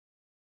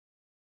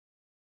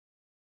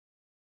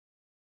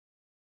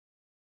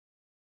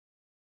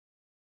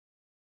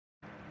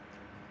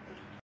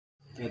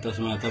Itu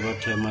semata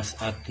pada Mas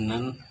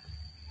Adnan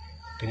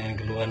dengan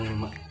keluhan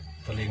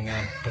telinga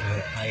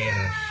berair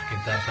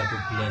sekitar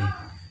 1 bulan.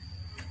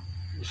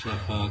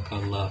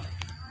 Insyaallah.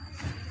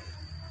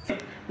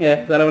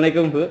 Ya,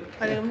 assalamualaikum Bu.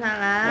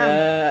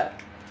 Waalaikumsalam.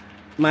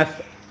 Mas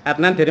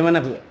Adnan dari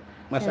mana Bu?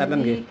 Mas Adnan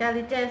Dari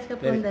Kalices,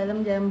 Kebun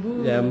Dalam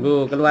Jambu.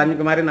 Jambu. Keluhannya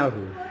kemarin apa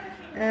Bu?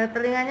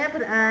 Telinganya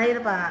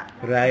berair Pak.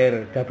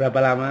 Berair. Udah berapa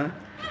lama?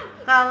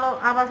 Kalau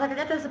awal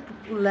sakitnya udah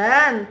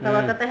sebulan,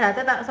 bawa ke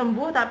THT tak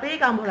sembuh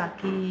tapi kambuh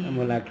lagi.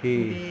 Kambuh lagi.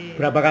 Okay.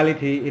 Berapa kali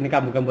di ini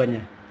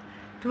kambuh-kambuhannya?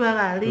 2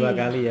 kali. 2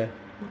 kali ya.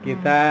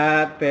 Kita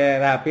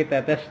terapi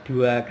tetes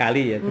 2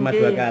 kali ya, cuma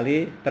 2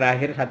 kali.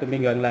 Terakhir 1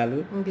 minggu yang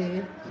lalu.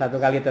 1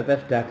 kali tetes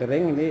sudah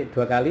kering, ini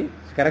 2 kali.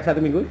 Sekarang 1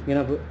 minggu,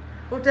 gimana Bu?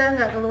 Udah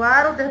nggak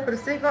keluar, udah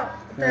bersih kok.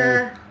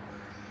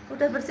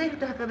 Udah bersih,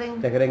 udah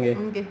kering. Udah kering ya.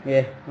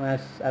 Ya,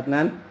 Mas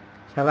Adnan.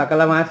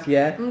 Sawakallah Mas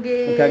ya.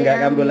 Semoga nggak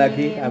kambuh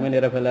lagi. Amin ya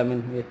rabbal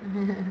alamin.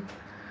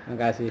 Terima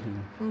kasih.